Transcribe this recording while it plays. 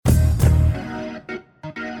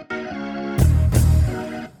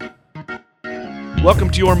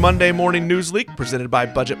Welcome to your Monday morning news leak presented by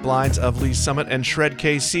Budget Blinds of Lee's Summit and Shred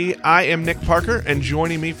KC. I am Nick Parker, and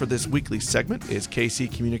joining me for this weekly segment is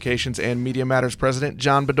KC Communications and Media Matters President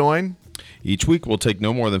John Bedoin. Each week, we'll take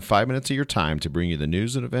no more than 5 minutes of your time to bring you the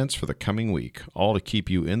news and events for the coming week, all to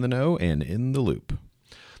keep you in the know and in the loop.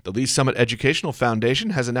 The Lee's Summit Educational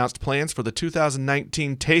Foundation has announced plans for the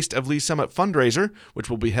 2019 Taste of Lee's Summit fundraiser,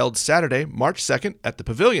 which will be held Saturday, March 2nd at the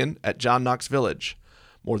Pavilion at John Knox Village.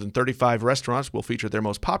 More than 35 restaurants will feature their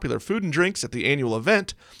most popular food and drinks at the annual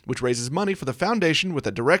event, which raises money for the foundation with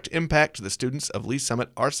a direct impact to the students of Lee's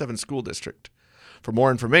Summit R7 School District. For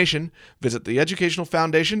more information, visit the Educational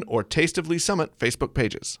Foundation or Taste of Lee's Summit Facebook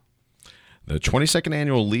pages. The 22nd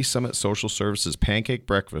Annual Lee's Summit Social Services Pancake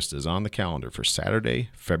Breakfast is on the calendar for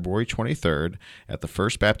Saturday, February 23rd at the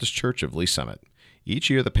First Baptist Church of Lee's Summit.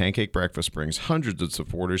 Each year, the Pancake Breakfast brings hundreds of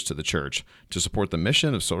supporters to the church to support the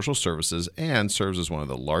mission of social services and serves as one of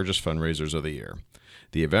the largest fundraisers of the year.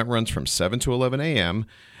 The event runs from 7 to 11 a.m.,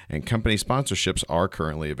 and company sponsorships are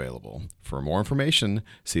currently available. For more information,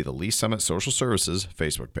 see the Lee's Summit Social Services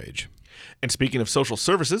Facebook page. And speaking of social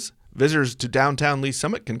services, visitors to downtown Lee's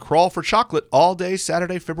Summit can crawl for chocolate all day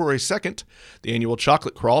Saturday, February 2nd. The annual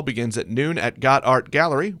chocolate crawl begins at noon at Got Art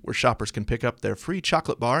Gallery, where shoppers can pick up their free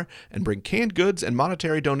chocolate bar and bring canned goods and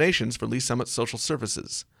monetary donations for Lee's Summit social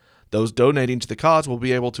services. Those donating to the cause will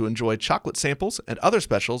be able to enjoy chocolate samples and other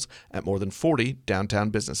specials at more than 40 downtown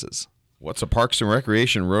businesses. What's a Parks and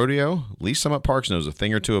Recreation rodeo? Lee's Summit Parks knows a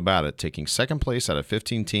thing or two about it, taking second place out of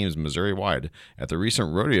 15 teams Missouri-wide at the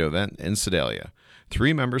recent rodeo event in Sedalia.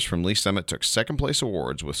 3 members from Lee's Summit took second place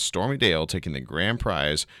awards, with Stormy Dale taking the grand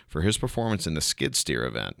prize for his performance in the skid steer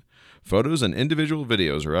event. Photos and individual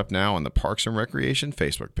videos are up now on the Parks and Recreation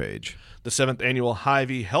Facebook page. The 7th Annual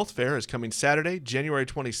Hy-Vee Health Fair is coming Saturday, January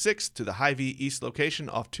 26th to the Hy-Vee East location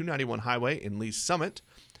off 291 Highway in Lee's Summit.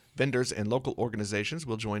 Vendors and local organizations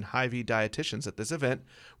will join Hy-Vee dietitians at this event,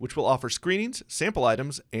 which will offer screenings, sample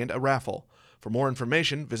items, and a raffle. For more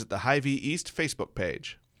information, visit the Hy-Vee East Facebook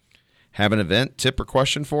page. Have an event, tip, or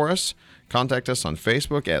question for us? Contact us on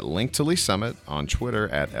Facebook at Link to Lee's Summit, on Twitter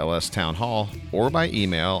at LS Town Hall, or by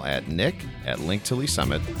email at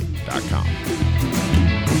nick@linktoleesummit.com.